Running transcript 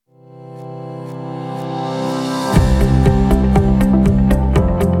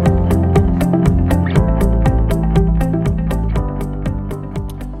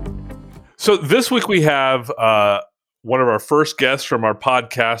So this week we have one of our first guests from our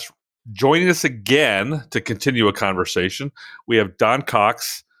podcast joining us again to continue a conversation. We have Don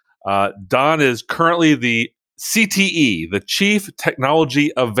Cox. Don is currently the CTE, the Chief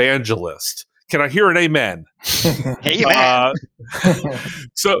Technology Evangelist. Can I hear an amen? Amen.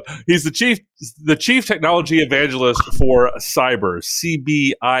 So he's the chief technology evangelist for Cyber,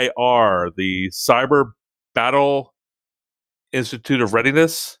 CBIR, the Cyber Battle Institute of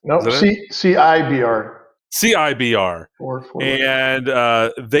Readiness. No, CIBR. CIBR. And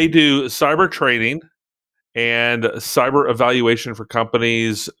they do cyber training and cyber evaluation for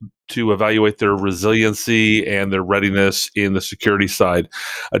companies to evaluate their resiliency and their readiness in the security side.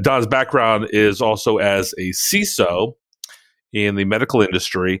 Don's background is also as a CISO in the medical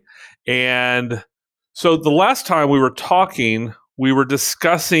industry. And so the last time we were talking, we were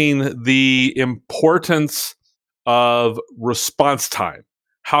discussing the importance of response time,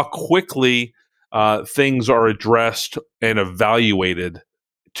 how quickly things are addressed and evaluated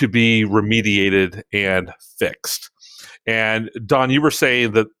to be remediated and fixed. And Don, you were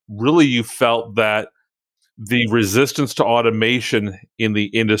saying that really you felt that the resistance to automation in the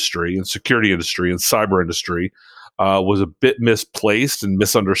industry, in security industry, and cyber industry, was a bit misplaced and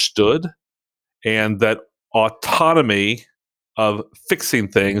misunderstood, and that autonomy of fixing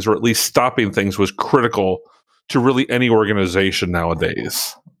things, or at least stopping things, was critical to really any organization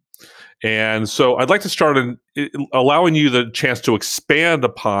nowadays. And so I'd like to start in allowing you the chance to expand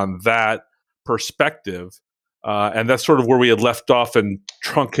upon that perspective. And that's sort of where we had left off and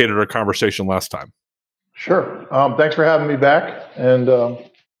truncated our conversation last time. Sure. Thanks for having me back. And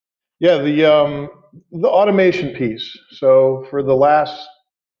the automation piece. So for the last,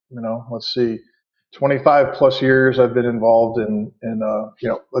 25 plus years, I've been involved in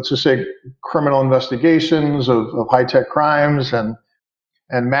let's just say criminal investigations of high-tech crimes and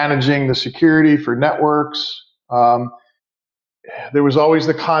managing the security for networks. There was always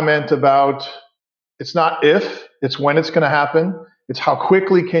the comment about it's not if, it's when it's going to happen. It's how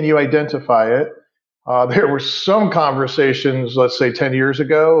quickly can you identify it. There were some conversations, let's say 10 years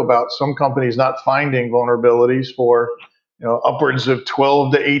ago, about some companies not finding vulnerabilities for upwards of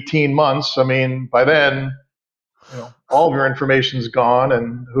 12 to 18 months. I mean, by then, all of your information's gone,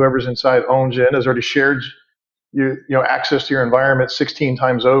 and whoever's inside owns you and has already shared access to your environment 16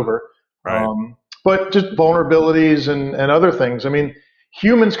 times over. Right. But just vulnerabilities and other things. I mean,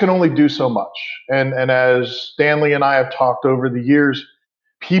 humans can only do so much. And as Stanley and I have talked over the years,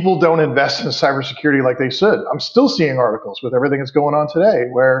 people don't invest in cybersecurity like they should. I'm still seeing articles with everything that's going on today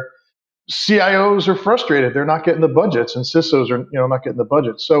where CIOs are frustrated. They're not getting the budgets, and CISOs are not getting the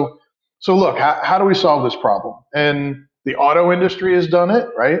budgets. So look, how do we solve this problem? And the auto industry has done it,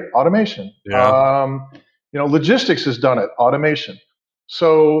 right? Automation. Yeah. Logistics has done it, automation.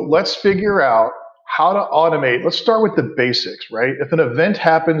 So let's figure out how to automate. Let's start with the basics, right? If an event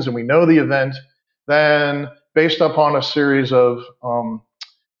happens and we know the event, then based upon a series of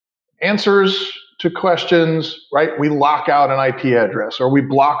answers to questions, right? We lock out an IP address, or we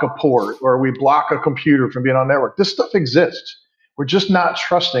block a port, or we block a computer from being on network. This stuff exists. We're just not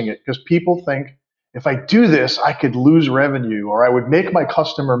trusting it because people think if I do this, I could lose revenue, or I would make my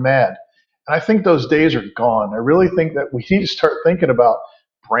customer mad. And I think those days are gone. I really think that we need to start thinking about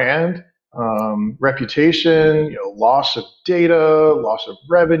brand, reputation, loss of data, loss of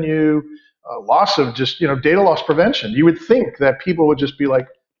revenue, loss of just, data loss prevention. You would think that people would just be like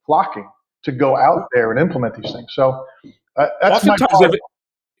flocking to go out there and implement these things. So that's my call.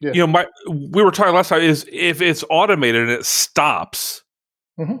 We were talking last time is if it's automated and it stops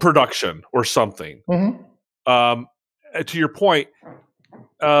production or something, to your point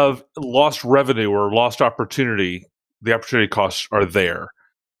of lost revenue or lost opportunity, the opportunity costs are there.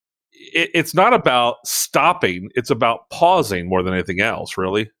 It's not about stopping; it's about pausing more than anything else,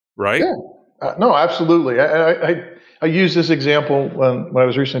 really, right? Yeah. No, absolutely. I used this example when I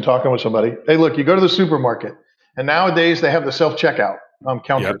was recently talking with somebody. Hey, look, you go to the supermarket, and nowadays they have the self-checkout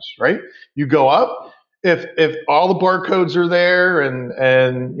counters, right? You go up. If all the barcodes are there,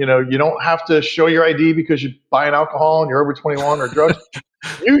 and you don't have to show your ID because you're buying alcohol and you're over 21 or drugs,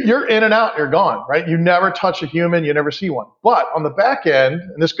 you're in and out, and you're gone, right? You never touch a human, you never see one. But on the back end,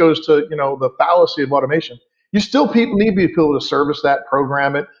 and this goes to the fallacy of automation, you still need to be able to service that,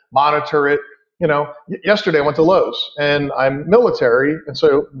 program it, monitor it. Yesterday I went to Lowe's, and I'm military, and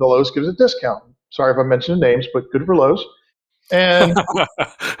so the Lowe's gives a discount. Sorry if I mentioned names, but good for Lowe's. And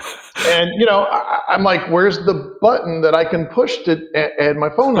I'm like, where's the button that I can push to add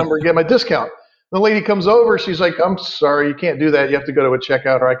my phone number and get my discount? The lady comes over, she's like, I'm sorry, you can't do that. You have to go to a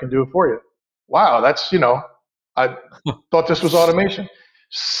checkout, or I can do it for you. Wow, that's I thought this was automation.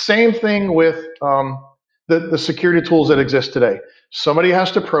 Same thing with the security tools that exist today. Somebody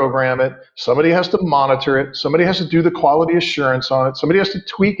has to program it. Somebody has to monitor it. Somebody has to do the quality assurance on it. Somebody has to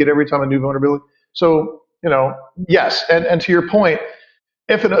tweak it every time a new vulnerability. So, yes. And to your point,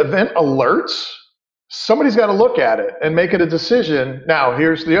 if an event alerts, somebody's got to look at it and make it a decision. Now,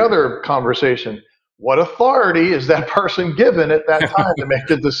 here's the other conversation. What authority is that person given at that time to make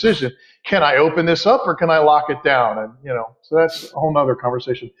the decision? Can I open this up or can I lock it down? And, so that's a whole nother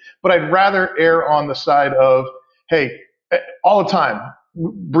conversation. But I'd rather err on the side of, hey, all the time,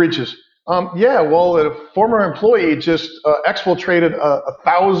 breaches. A former employee just exfiltrated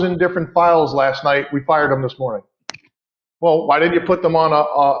 1,000 different files last night. We fired them this morning. Well, why didn't you put them on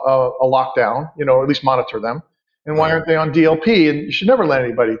a lockdown, or at least monitor them? And why aren't they on DLP? And you should never let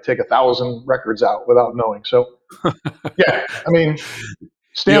anybody take 1,000 records out without knowing. So, yeah, I mean,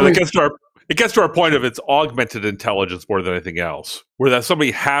 Stanley. It gets to our point of it's augmented intelligence more than anything else, where that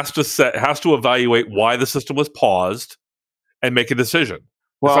somebody has to evaluate why the system was paused and make a decision.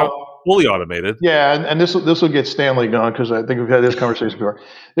 Well, it's not fully automated. Yeah, and this will get Stanley going because I think we've had this conversation before.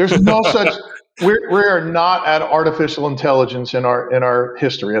 There's no such. We are not at artificial intelligence in our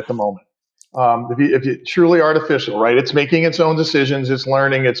history at the moment. If you truly artificial, right? It's making its own decisions. It's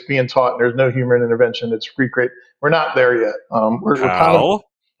learning. It's being taught. And there's no human intervention. It's recreate. We're not there yet. We're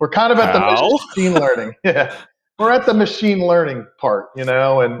kind of at the machine learning. Yeah, we're at the machine learning part.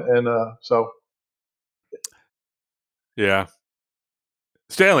 So. Yeah.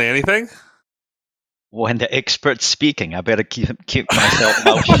 Stanley, anything? When the expert's speaking, I better keep myself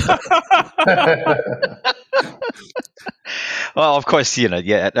mouth shut. Well, of course,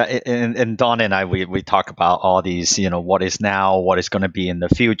 and Don and I, we talk about all these, what is now, what is going to be in the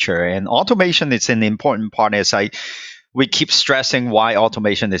future. And automation is an important part. We keep stressing why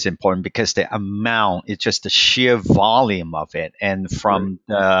automation is important because the amount, it's just the sheer volume of it. And from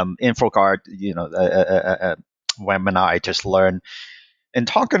InfoGuard, webinar I just learned, and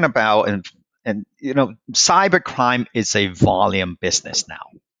talking about and cybercrime is a volume business now.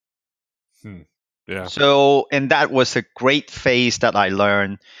 Yeah. So, and that was a great phase that I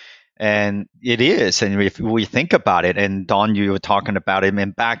learned, and it is. And if we think about it, and Don, you were talking about it,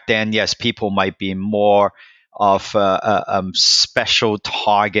 and back then, yes, people might be more of a special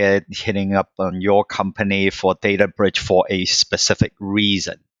target hitting up on your company for data breach for a specific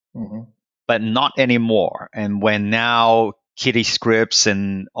reason, but not anymore. And when now Kitty scripts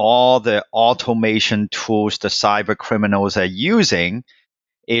and all the automation tools the cyber criminals are using,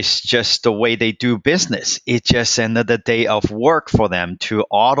 it's just the way they do business. It's just another day of work for them to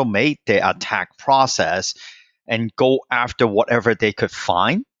automate their attack process and go after whatever they could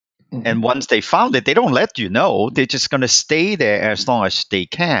find. And once they found it, they don't let you know. They're just going to stay there as long as they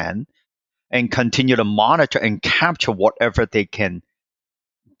can and continue to monitor and capture whatever they can,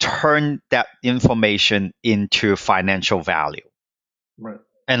 turn that information into financial value. Right.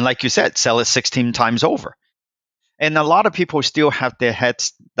 And like you said, sell it 16 times over. And a lot of people still have their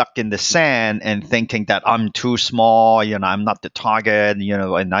heads stuck in the sand and thinking that I'm too small, I'm not the target,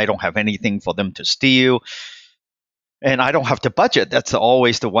 and I don't have anything for them to steal. And I don't have the budget. That's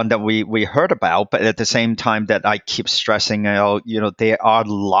always the one that we heard about. But at the same time that I keep stressing out, there are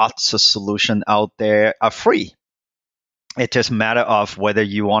lots of solutions out there are free. It's just a matter of whether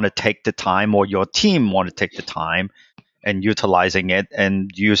you want to take the time or your team want to take the time and utilizing it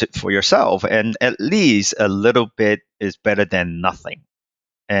and use it for yourself. And at least a little bit is better than nothing.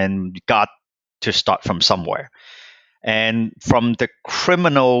 And you got to start from somewhere. And from the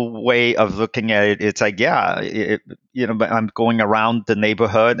criminal way of looking at it, it's like, I'm going around the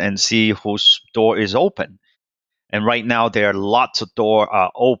neighborhood and see whose door is open. And right now there are lots of doors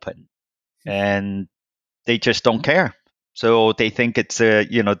are open and they just don't care. So they think it's,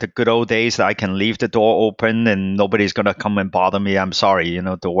 the good old days that I can leave the door open and nobody's going to come and bother me. I'm sorry,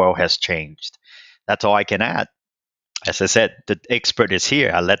 the world has changed. That's all I can add. As I said, the expert is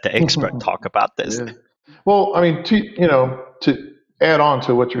here. I'll let the expert talk about this. Yeah. Well, I mean, to add on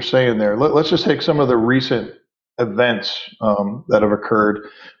to what you're saying there, let's just take some of the recent events that have occurred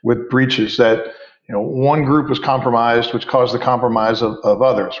with breaches that, one group was compromised, which caused the compromise of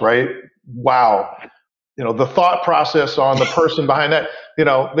others, right? Wow. The thought process on the person behind that,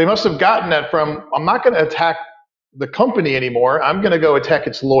 they must have gotten that from, I'm not going to attack the company anymore. I'm going to go attack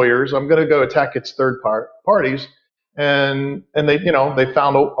its lawyers. I'm going to go attack its third parties. And they, they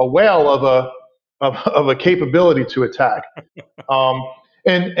found a whale of a capability to attack.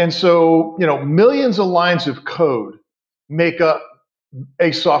 And so, millions of lines of code make up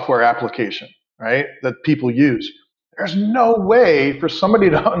a software application, right, that people use. There's no way for somebody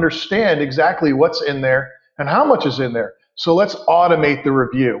to understand exactly what's in there and how much is in there. So let's automate the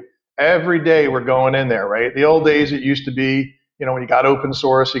review. Every day we're going in there, right? The old days it used to be, when you got open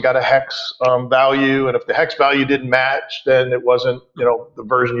source, you got a hex value, and if the hex value didn't match, then it wasn't, the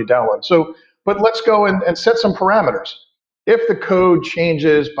version you download. So, but let's go and set some parameters. If the code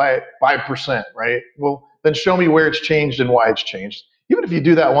changes by 5%, right? Well, then show me where it's changed and why it's changed. Even if you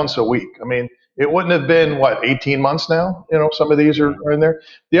do that once a week, it wouldn't have been 18 months now. Some of these are in there.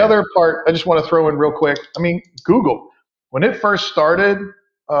 The other part I just want to throw in real quick. Google, when it first started,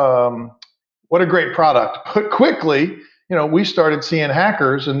 what a great product. But quickly, we started seeing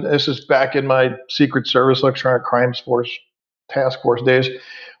hackers, and this is back in my Secret Service Electronic Crimes Force task force days,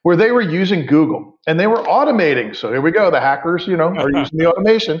 where they were using Google and they were automating. So here we go. The hackers, are using the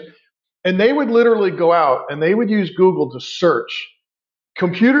automation, and they would literally go out and they would use Google to search.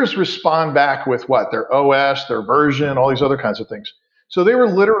 Computers respond back with what? Their OS, their version, all these other kinds of things. So they were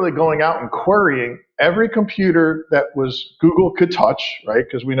literally going out and querying every computer that was Google could touch, right?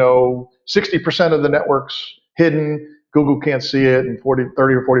 Because we know 60% of the network's hidden. Google can't see it, and 30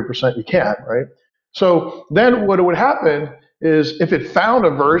 or 40% you can, right? So then what would happen is if it found a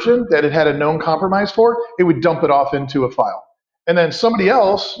version that it had a known compromise for, it would dump it off into a file. And then somebody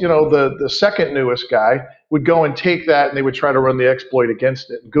else, the second newest guy, would go and take that and they would try to run the exploit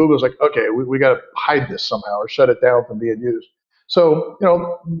against it. And Google's like, okay, we got to hide this somehow or shut it down from being used. So,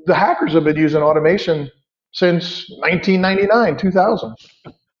 the hackers have been using automation since 1999, 2000.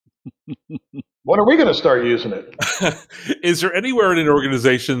 When are we going to start using it? Is there anywhere in an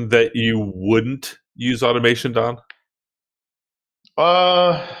organization that you wouldn't use automation, Don?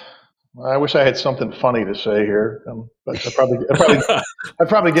 I wish I had something funny to say here, but I'd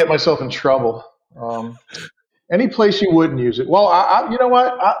probably get myself in trouble. Any place you wouldn't use it? Well, you know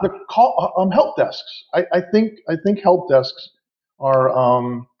what? Help desks. I think help desks are,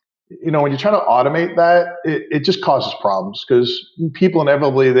 when you try to automate that, it just causes problems because people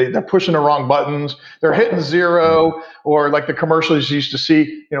inevitably they're pushing the wrong buttons, they're hitting zero, or like the commercials you used to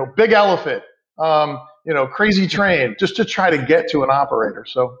see, big elephant, crazy train, just to try to get to an operator.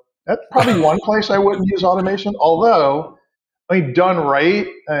 So that's probably one place I wouldn't use automation. Although, done right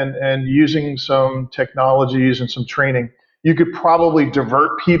and using some technologies and some training, you could probably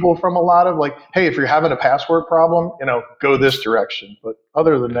divert people from a lot of hey, if you're having a password problem, go this direction. But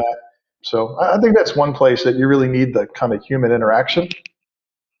other than that, so I think that's one place that you really need the kind of human interaction.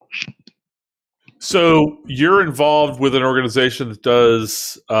 So you're involved with an organization that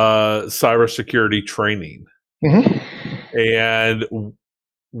does cybersecurity training. Mm-hmm. And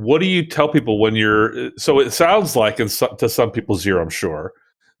what do you tell people when so it sounds like, to some people's ear, I'm sure,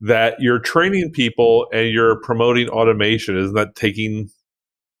 that you're training people and you're promoting automation. Isn't that taking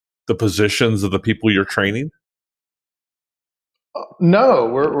the positions of the people you're training? No,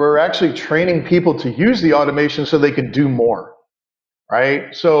 we're actually training people to use the automation so they can do more,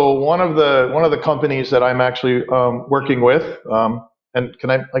 right? So one of the companies that I'm actually working with, and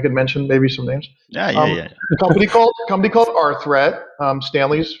I could mention maybe some names. Yeah. A company called Arthret.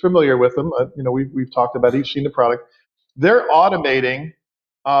 Stanley's familiar with them. We've talked about it. You've seen the product. They're automating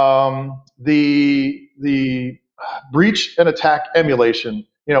the breach and attack emulation,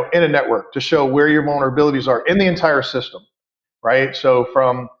 in a network to show where your vulnerabilities are in the entire system, right? So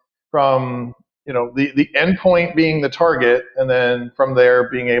from the endpoint being the target, and then from there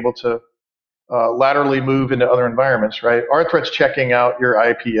being able to laterally move into other environments, right? Arthret's checking out your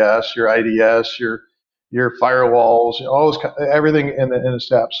IPS, your IDS, your firewalls, all this, everything in the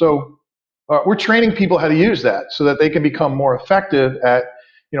stack. So we're training people how to use that so that they can become more effective at,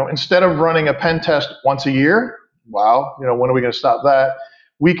 instead of running a pen test once a year, wow, when are we going to stop that?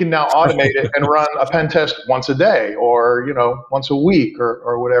 We can now automate it and run a pen test once a day or, once a week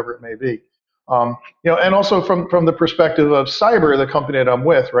or whatever it may be. And also from the perspective of cyber, the company that I'm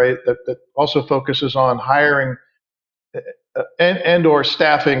with, right, that also focuses on hiring and or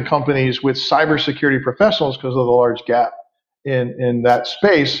staffing companies with cybersecurity professionals because of the large gap in that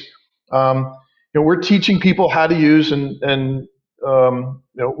space. We're teaching people how to use and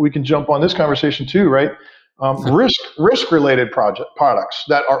we can jump on this conversation too, right? Risk related products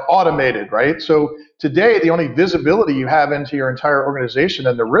that are automated, right? So today, the only visibility you have into your entire organization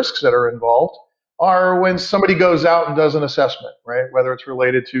and the risks that are involved are when somebody goes out and does an assessment, right? Whether it's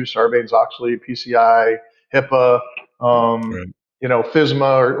related to Sarbanes-Oxley, PCI, HIPAA, right.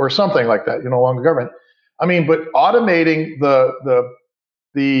 FISMA or something like that, along the government. But automating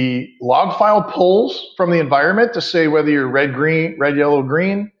the log file pulls from the environment to say whether you're red, yellow,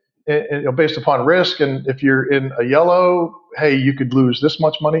 green, based upon risk, and if you're in a yellow, hey, you could lose this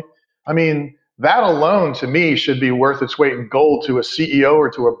much money. That alone to me should be worth its weight in gold to a CEO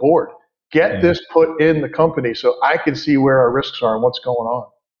or to a board. Get this put in the company so I can see where our risks are and what's going on.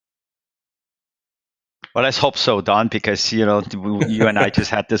 Well, let's hope so, Don, because you and I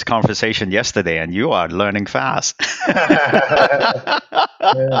just had this conversation yesterday, and you are learning fast.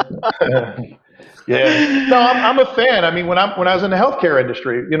 Yeah. No, I'm a fan. I mean, when I was in the healthcare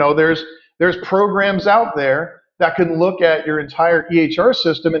industry, there's programs out there that can look at your entire EHR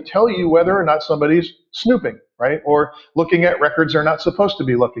system and tell you whether or not somebody's snooping, right? Or looking at records they're not supposed to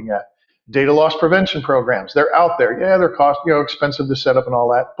be looking at. Data loss prevention programs, they're out there. Yeah, they're expensive to set up and all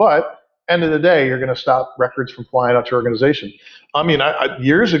that, but end of the day, you're going to stop records from flying out your organization. I mean,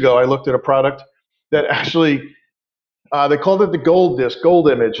 years ago, I looked at a product that actually they called it the gold disk, gold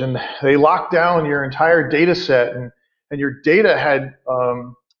image, and they locked down your entire data set, and your data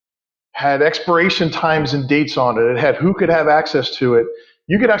had expiration times and dates on it. It had who could have access to it.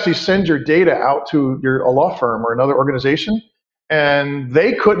 You could actually send your data out to a law firm or another organization, and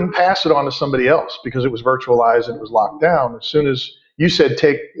they couldn't pass it on to somebody else because it was virtualized and it was locked down. As soon as you said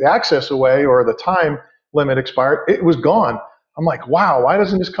take the access away or the time limit expired, it was gone. I'm like, wow, why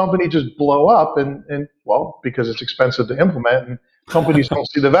doesn't this company just blow up? And well, because it's expensive to implement and companies don't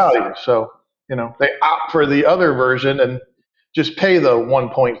see the value. So, they opt for the other version and just pay the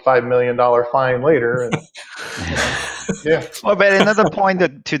 $1.5 million fine later. And, yeah. Well, but another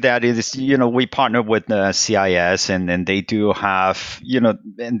point to that is, we partner with the CIS and they do have,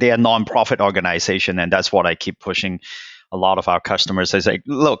 and they're a nonprofit organization. And that's what I keep pushing a lot of our customers is like,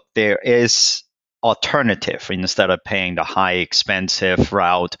 look, there is alternative instead of paying the high expensive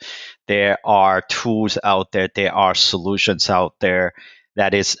route. There are tools out there. There are solutions out there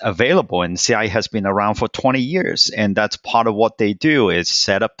that is available. And CI has been around for 20 years. And that's part of what they do is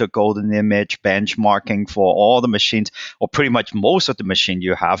set up the golden image benchmarking for all the machines, or pretty much most of the machine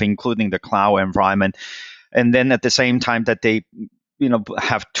you have, including the cloud environment. And then at the same time that they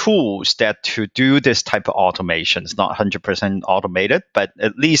have tools that to do this type of automation. It's not 100% automated, but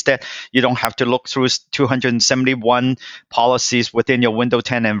at least that you don't have to look through 271 policies within your Windows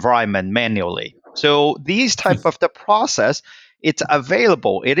 10 environment manually. So these type of the process, it's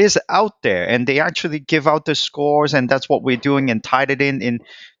available. It is out there, and they actually give out the scores, and that's what we're doing, and tied it in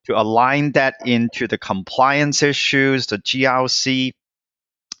to align that into the compliance issues, the GRC,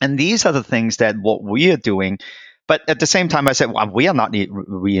 and these are the things that what we are doing. But at the same time, I said, well, we are not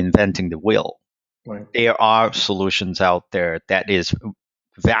reinventing the wheel. Right. There are solutions out there that is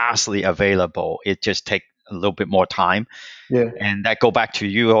vastly available. It just takes a little bit more time. Yeah. And that go back to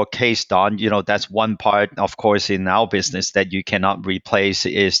your case, Don. That's one part, of course, in our business that you cannot replace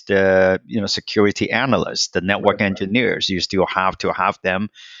is the security analysts, the network engineers. You still have to have them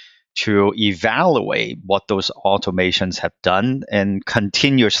to evaluate what those automations have done and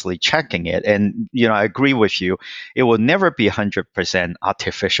continuously checking it. And, I agree with you. It will never be 100%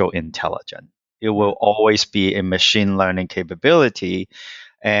 artificial intelligence. It will always be a machine learning capability.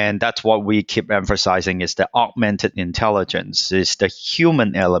 And that's what we keep emphasizing is the augmented intelligence, is the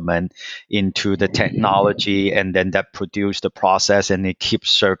human element into the technology, and then that produce the process, and it keeps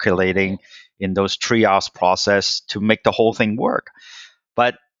circulating in those triage process to make the whole thing work.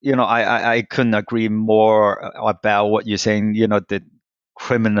 But I couldn't agree more about what you're saying. The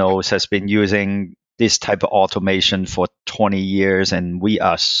criminals has been using this type of automation for 20 years, and we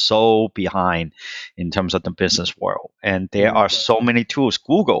are so behind in terms of the business world. And there are so many tools.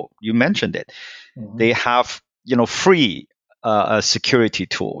 Google, you mentioned it. Mm-hmm. They have, free security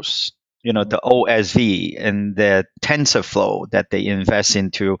tools, the OSV and the TensorFlow that they invest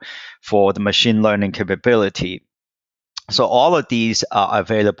into for the machine learning capability. So all of these are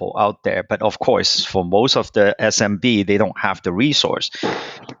available out there. But of course, for most of the SMB, they don't have the resource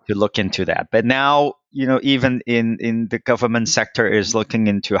to look into that. But now, even in the government sector is looking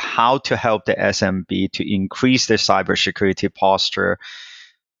into how to help the SMB to increase their cybersecurity posture.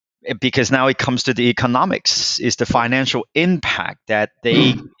 Because now it comes to the economics, is the financial impact that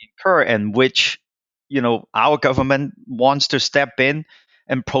they incur, and which, our government wants to step in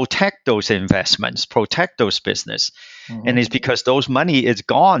and protect those investments, protect those business. Mm-hmm. And it's because those money is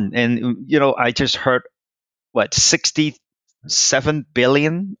gone. And, I just heard, 67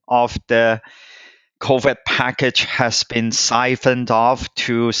 billion of the COVID package has been siphoned off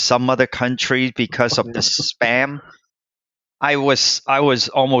to some other country because of the spam. I was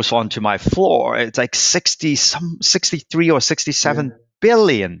almost onto my floor. It's like 63 or 67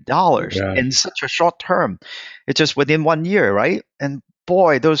 billion dollars in such a short term. It's just within 1 year, right? And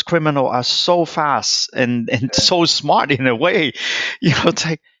boy, those criminals are so fast and so smart in a way, it's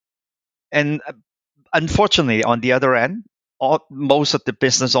like, and unfortunately, on the other end, most of the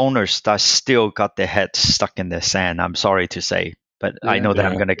business owners that still got their heads stuck in the sand. I'm sorry to say, but I know that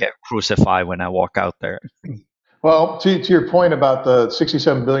I'm going to get crucified when I walk out there. Well, to your point about the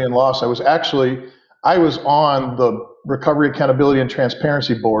 67 billion loss, I was on the Recovery, Accountability, and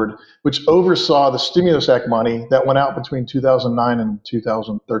Transparency Board, which oversaw the Stimulus Act money that went out between 2009 and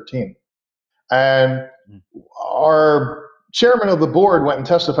 2013. And our chairman of the board went and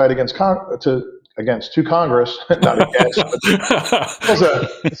testified against to Congress, not against.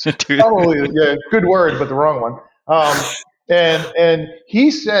 It's probably a good word, but the wrong one. And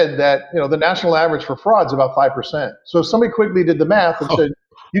he said that the national average for fraud is about 5%. So somebody quickly did the math and said,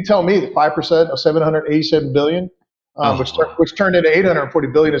 "You tell me that 5% of 787 billion, which turned into 840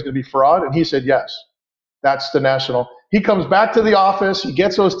 billion, is going to be fraud?" And he said, "Yes, that's the national." He comes back to the office, he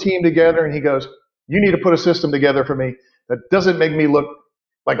gets those team together, and he goes, "You need to put a system together for me that doesn't make me look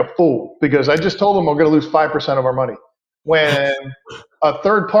like a fool, because I just told them we're going to lose 5% of our money." When a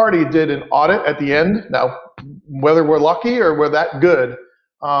third party did an audit at the end, now whether we're lucky or we're that good,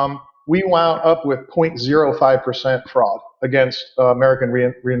 we wound up with 0.05% fraud against American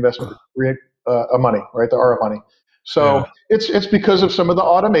reinvestment money, right? The ARA money. So it's because of some of the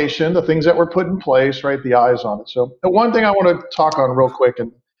automation, the things that were put in place, right? The eyes on it. So the one thing I want to talk on real quick,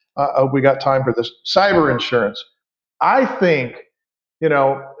 and we got time for this, cyber insurance. I think,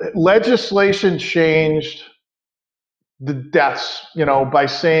 legislation changed the deaths, by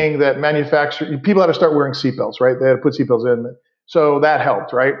saying that people had to start wearing seatbelts, right? They had to put seatbelts in. So that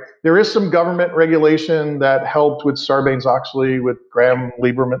helped, right? There is some government regulation that helped with Sarbanes-Oxley, with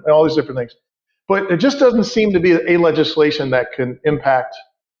Graham-Lieberman, and all these different things. But it just doesn't seem to be a legislation that can impact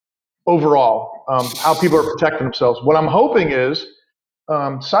overall how people are protecting themselves. What I'm hoping is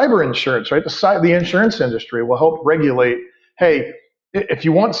cyber insurance, right? The insurance industry will help regulate, hey, if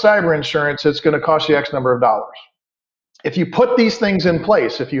you want cyber insurance, it's going to cost you X number of dollars. If you put these things in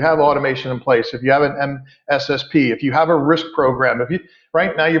place, if you have automation in place, if you have an MSSP, if you have a risk program,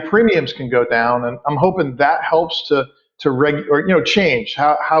 right now your premiums can go down, and I'm hoping that helps to change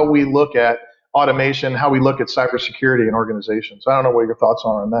how we look at automation, how we look at cybersecurity in organizations. I don't know what your thoughts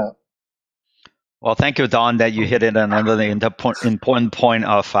are on that. Well, thank you, Don, that you hit it another important point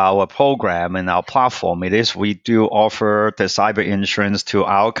of our program and our platform. It is we do offer the cyber insurance to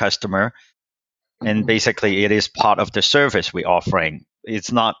our customer. And basically, it is part of the service we're offering.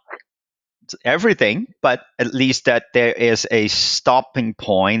 It's not everything, but at least that there is a stopping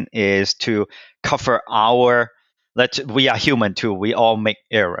point is to cover we are human too. We all make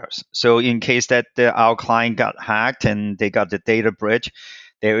errors. So in case that our client got hacked and they got the data breach,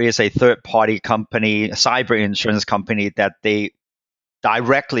 there is a third-party company, a cyber insurance company that they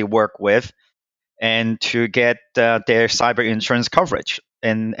directly work with, and to get their cyber insurance coverage.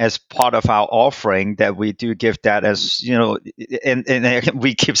 And as part of our offering, that we do give that as, and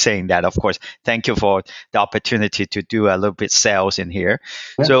we keep saying that, of course. Thank you for the opportunity to do a little bit sales in here.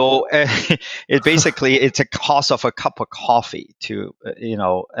 Yeah. So it's a cost of a cup of coffee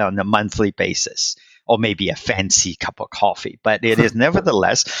on a monthly basis, or maybe a fancy cup of coffee. But it is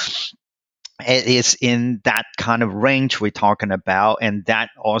nevertheless, it is in that kind of range we're talking about, and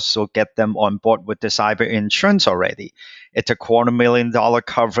that also get them on board with the cyber insurance already. It's a $250,000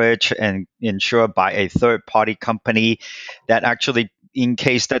 coverage and insured by a third-party company that actually, in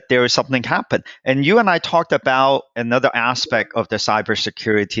case that there is something happen. And you and I talked about another aspect of the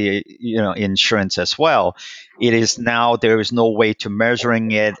cybersecurity, insurance as well. It is now there is no way to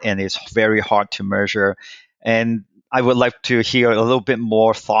measuring it, and it's very hard to measure. And I would like to hear a little bit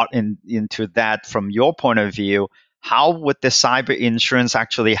more thought into that from your point of view. How would the cyber insurance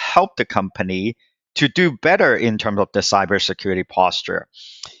actually help the company to do better in terms of the cybersecurity posture?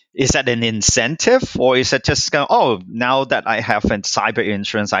 Is that an incentive, or is it just now that I have a cyber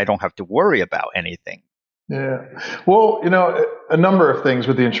insurance, I don't have to worry about anything? Yeah. Well, a number of things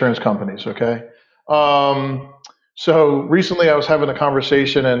with the insurance companies, okay? So recently I was having a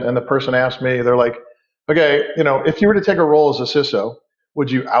conversation and the person asked me, they're like, okay, if you were to take a role as a CISO,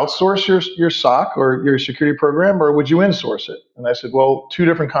 would you outsource your SOC or your security program, or would you insource it? And I said, well, two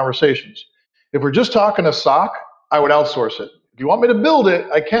different conversations. If we're just talking a SOC, I would outsource it. If you want me to build it,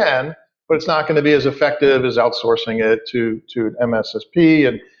 I can, but it's not going to be as effective as outsourcing it to an MSSP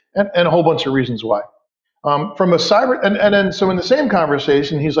and a whole bunch of reasons why. From a cyber, and then so in the same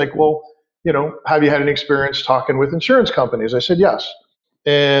conversation, he's like, well, have you had any experience talking with insurance companies? I said, yes.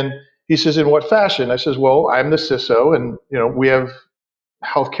 And he says, in what fashion? I says, well, I'm the CISO, and we have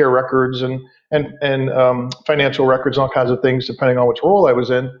healthcare records and financial records, all kinds of things, depending on which role I was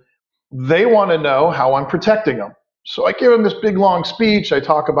in. They want to know how I'm protecting them. So I give them this big long speech. I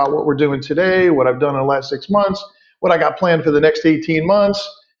talk about what we're doing today, what I've done in the last 6 months, what I got planned for the next 18 months.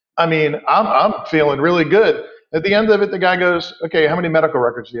 I mean, I'm feeling really good. At the end of it, the guy goes, okay, how many medical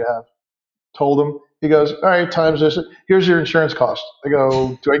records do you have? Told him. He goes, all right, times this. Here's your insurance cost. I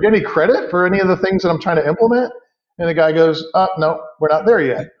go, do I get any credit for any of the things that I'm trying to implement? And the guy goes, no, we're not there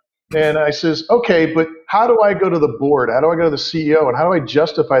yet. And I says, okay, but how do I go to the board? How do I go to the CEO? And how do I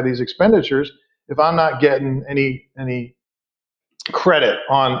justify these expenditures if I'm not getting any credit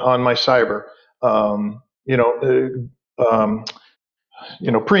on my cyber,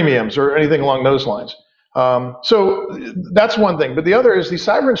 premiums or anything along those lines? So that's one thing. But the other is these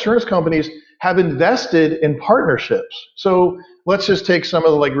cyber insurance companies have invested in partnerships. So let's just take some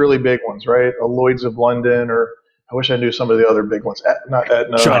of the like really big ones, right? A Lloyd's of London, or I wish I knew some of the other big ones. Not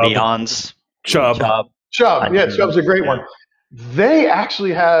Aetna. Chubb. Yeah, Chubb's a great one. They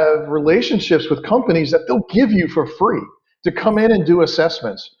actually have relationships with companies that they'll give you for free to come in and do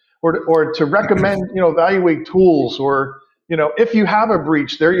assessments, or to recommend, evaluate tools, or if you have a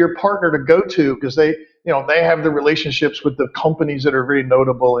breach, they're your partner to go to because they have the relationships with the companies that are very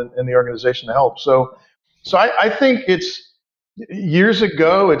notable in the organization to help. So I think it's years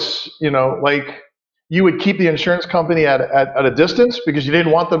ago, it's like you would keep the insurance company at a distance because you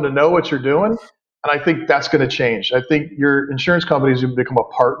didn't want them to know what you're doing. And I think that's going to change. I think your insurance companies will become a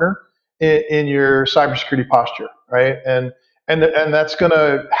partner in your cybersecurity posture, right? And that's going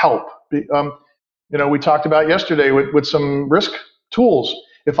to help. We talked about yesterday with some risk tools.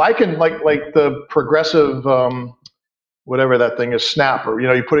 If I can, like the progressive, whatever that thing is, Snap, or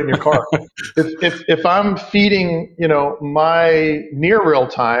you put it in your car. if I'm feeding my near real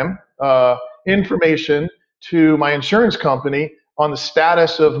time information to my insurance company on the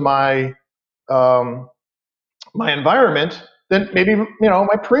status of my environment, then maybe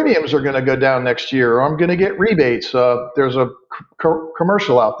my premiums are going to go down next year, or I'm going to get rebates. There's a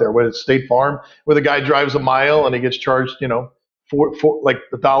commercial out there with State Farm where the guy drives a mile and he gets charged for like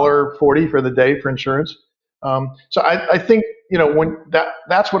 $1.40 for the day for insurance. So I think when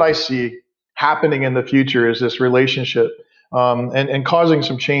that's what I see happening in the future is this relationship and causing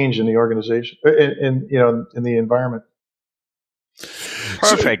some change in the organization, in the environment.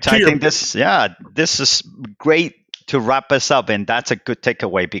 Perfect. I think this is great to wrap us up, and that's a good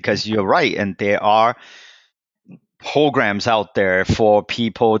takeaway because you're right, and there are programs out there for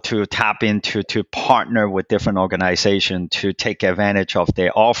people to tap into, to partner with different organizations to take advantage of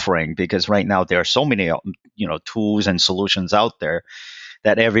their offering, because right now there are so many tools and solutions out there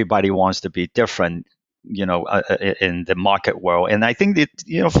that everybody wants to be different in the market world. And I think that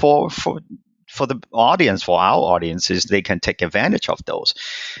for the audience, for our audiences, they can take advantage of those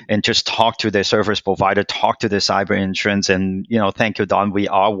and just talk to their service provider, talk to the cyber insurance. And, thank you, Don. We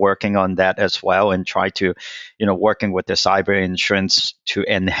are working on that as well and try to, working with the cyber insurance to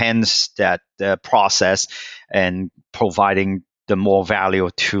enhance that process and providing the more value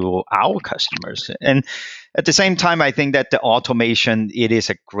to our customers. And at the same time, I think that the automation, it is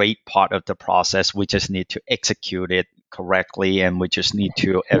a great part of the process. We just need to execute it correctly, and we just need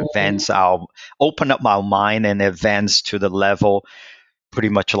to open up our mind and advance to the level pretty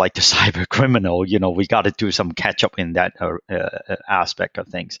much like the cyber criminal. We got to do some catch up in that aspect of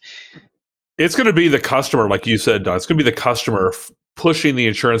things. It's going to be the customer, like you said, Don. It's going to be the customer pushing the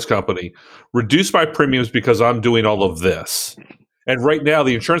insurance company, reduce my premiums because I'm doing all of this. And right now,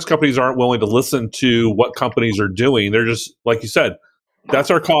 the insurance companies aren't willing to listen to what companies are doing. They're just, like you said, that's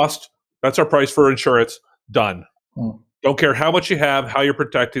our cost. That's our price for insurance. Done. Don't care how much you have, how you're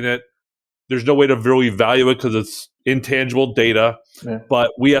protecting it. There's no way to really value it because it's intangible data. Yeah.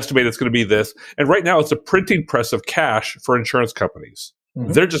 But we estimate it's going to be this. And right now, it's a printing press of cash for insurance companies.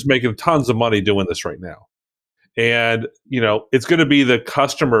 Mm-hmm. They're just making tons of money doing this right now. And, it's going to be the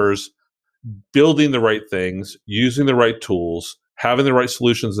customers building the right things, using the right tools, having the right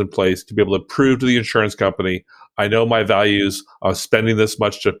solutions in place to be able to prove to the insurance company, I know my values, I'm spending this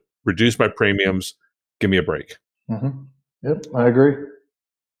much to reduce my premiums, give me a break. Mm-hmm. Yep, I agree.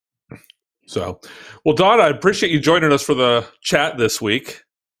 So, well, Don, I appreciate you joining us for the chat this week.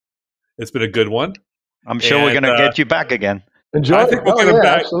 It's been a good one. I'm sure we're going to get you back again. Enjoy. I think we'll get him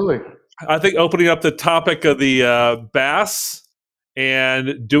back. Absolutely. I think opening up the topic of the BAS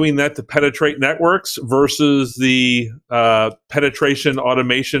and doing that to penetrate networks versus the penetration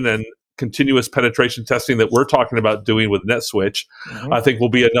automation and continuous penetration testing that we're talking about doing with NetSwitch, I think will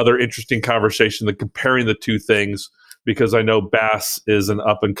be another interesting conversation, the comparing the two things, because I know BAS is an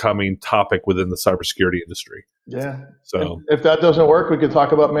up and coming topic within the cybersecurity industry. Yeah. So if that doesn't work, we could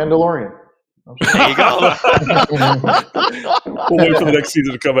talk about Mandalorian. There you go. We'll wait for the next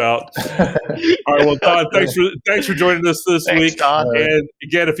season to come out. All right. Well, Don, thanks for joining us this week. Don. And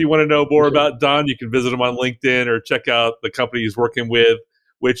again, if you want to know more about Don, you can visit him on LinkedIn or check out the company he's working with,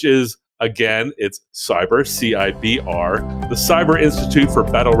 which is Again, it's Cyber, CIBR, the Cyber Institute for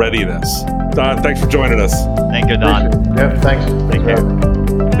Battle Readiness. Don, thanks for joining us. Thank you, Don. Yep, thanks. Take care.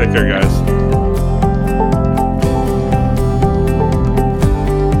 Take care, guys.